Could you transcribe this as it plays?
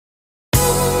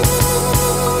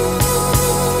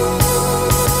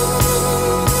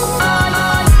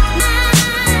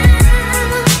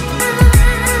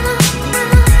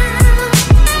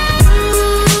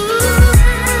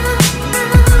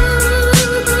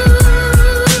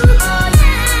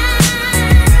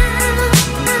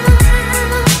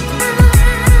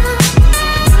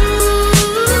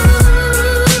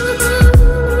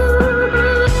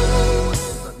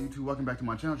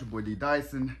my channel. It's your boy D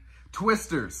Dyson.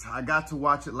 Twisters. I got to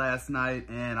watch it last night,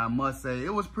 and I must say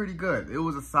it was pretty good. It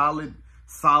was a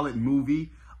solid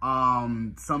movie.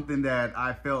 Something that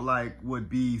I felt like would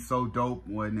be so dope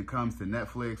when it comes to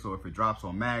Netflix, or if it drops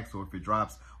on Max, or if it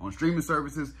drops on streaming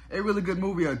services. A really good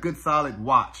movie, a good solid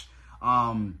watch.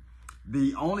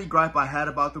 The only gripe I had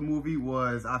about the movie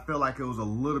was I felt like it was a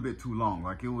little bit too long.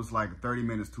 Like it was like 30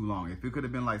 minutes too long. If it could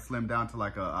have been like slimmed down to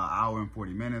like an hour and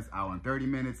 40 minutes, hour and 30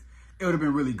 minutes, it would have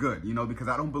been really good, you know, because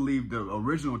I don't believe the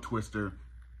original Twister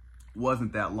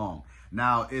wasn't that long.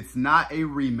 Now, it's not a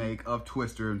remake of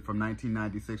Twister from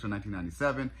 1996 or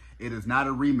 1997. It is not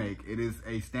a remake. It is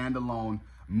a standalone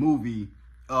movie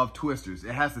of Twisters.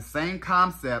 It has the same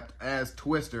concept as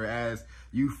Twister, as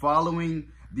you following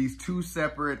these two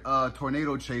separate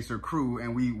tornado chaser crew,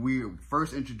 and we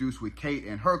first introduced with Kate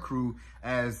and her crew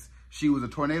as she was a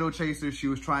tornado chaser. She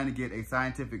was trying to get a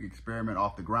scientific experiment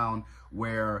off the ground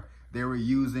where they were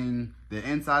using the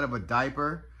inside of a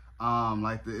diaper,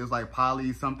 it was like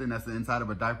poly something that's the inside of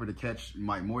a diaper to catch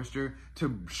like moisture,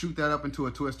 to shoot that up into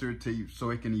a twister so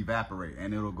it can evaporate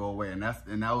and it'll go away. And that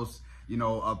was, you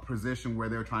know, a position where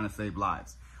they're trying to save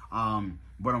lives.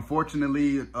 But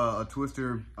unfortunately, a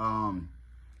twister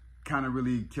kind of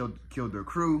really killed their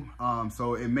crew.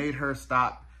 So it made her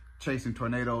stop chasing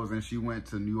tornadoes, and she went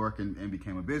to New York and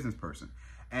became a business person.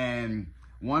 And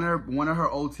one of her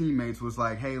old teammates was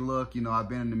like, hey, look, you know, I've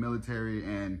been in the military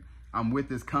and I'm with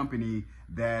this company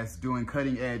that's doing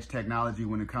cutting edge technology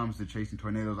when it comes to chasing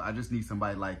tornadoes. I just need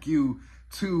somebody like you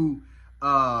to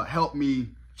help me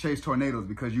chase tornadoes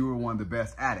because you were one of the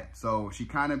best at it. So she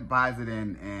kind of buys it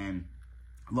in, and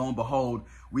lo and behold,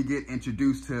 we get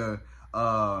introduced to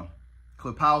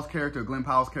Glenn Powell's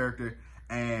character,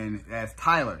 and as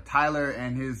Tyler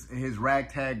and his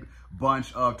ragtag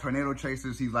bunch of tornado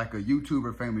chasers. He's like a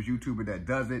famous YouTuber that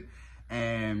does it,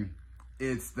 and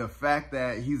it's the fact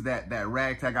that he's that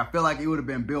ragtag. I feel like it would have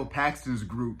been Bill Paxton's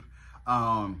group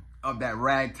of that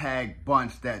ragtag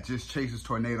bunch that just chases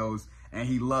tornadoes, and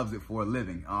he loves it for a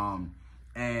living.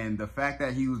 And the fact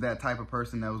that he was that type of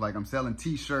person that was like, I'm selling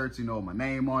t-shirts, you know, with my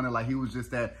name on it. Like he was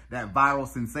just that viral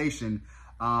sensation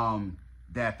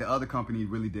that the other company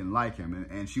really didn't like him.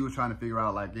 And she was trying to figure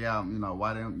out like, yeah, you know,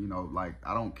 why don't, you know, like,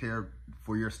 I don't care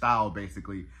for your style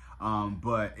basically.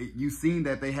 But you've seen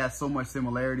that they had so much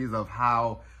similarities of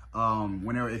how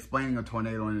when they were explaining a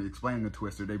tornado and explaining a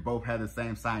twister, they both had the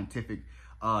same scientific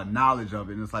knowledge of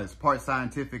it. And it's like, it's part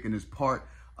scientific and it's part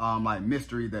like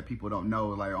mystery that people don't know,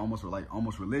 like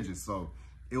almost religious. So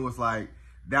it was like,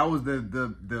 that was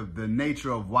the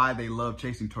nature of why they love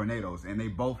chasing tornadoes. And they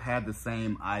both had the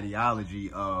same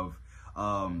ideology of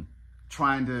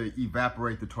trying to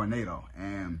evaporate the tornado.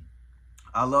 And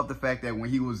I love the fact that when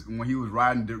he was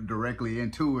riding directly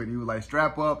into it, he was like,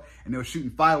 strap up, and they were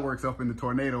shooting fireworks up in the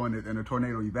tornado, and the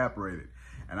tornado evaporated.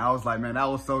 And I was like, man, that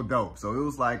was so dope. So it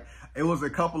was like, it was a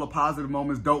couple of positive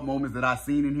moments, dope moments that I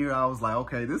seen in here. I was like,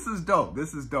 okay, this is dope.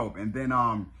 This is dope. And then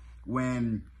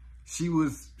when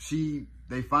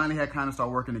they finally had kind of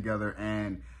started working together,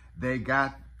 and they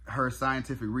got her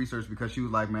scientific research, because she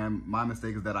was like, man, my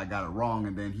mistake is that I got it wrong.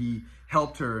 And then he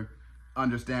helped her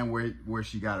understand where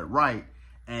she got it right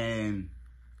and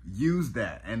used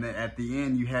that. And then at the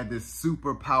end, you had this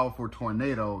super powerful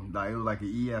tornado. Like it was like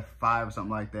an EF5 or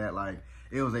something like that. Like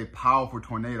it was a powerful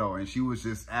tornado, and she was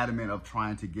just adamant of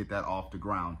trying to get that off the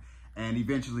ground. And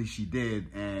eventually she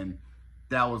did, and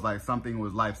that was like something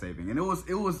was life-saving. And it was,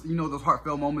 you know, those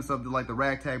heartfelt moments of the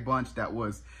ragtag bunch that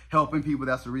was helping people.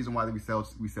 That's the reason why we sell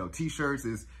t-shirts,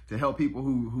 is to help people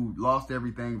who lost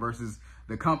everything, versus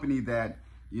the company that,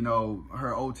 you know,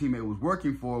 her old teammate was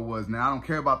working for was, now I don't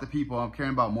care about the people, I'm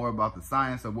caring more about the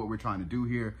science of what we're trying to do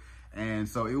here. And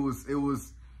so it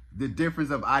was the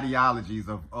difference of ideologies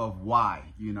of why,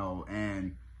 you know.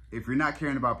 And if you're not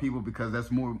caring about people because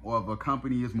that's more of a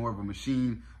company, is more of a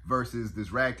machine, versus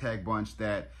this ragtag bunch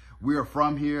that we're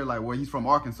from here, like, well, he's from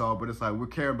Arkansas, but it's like, we're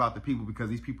caring about the people because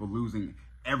these people losing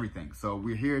everything. So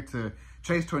we're here to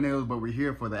chase tornadoes, but we're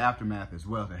here for the aftermath as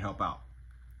well to help out.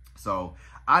 So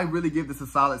I really give this a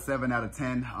solid 7 out of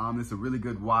 10. It's a really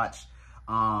good watch.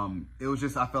 It was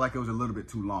just, I felt like it was a little bit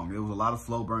too long. It was a lot of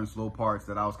slow burn, slow parts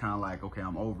that I was kind of like, okay,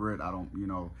 I'm over it. I don't, you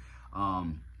know,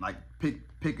 like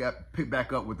pick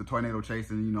back up with the tornado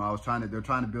chasing. You know, they're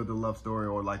trying to build a love story,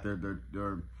 or like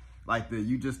they're like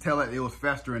you just tell it was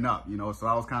festering up, you know. So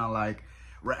I was kind of like,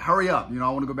 hurry up, you know, I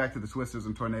want to go back to the twisters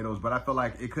and tornadoes. But I feel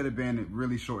like it could have been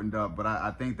really shortened up. But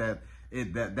I think that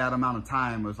that amount of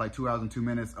time was like 2 hours and 2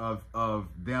 minutes of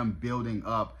them building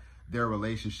up their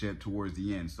relationship towards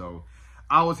the end. So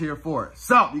I was here for it.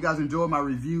 So you guys enjoyed my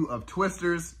review of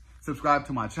Twisters. Subscribe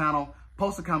to my channel.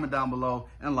 Post a comment down below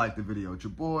and like the video. It's your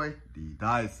boy, D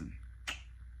Dyson.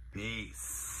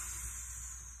 Peace.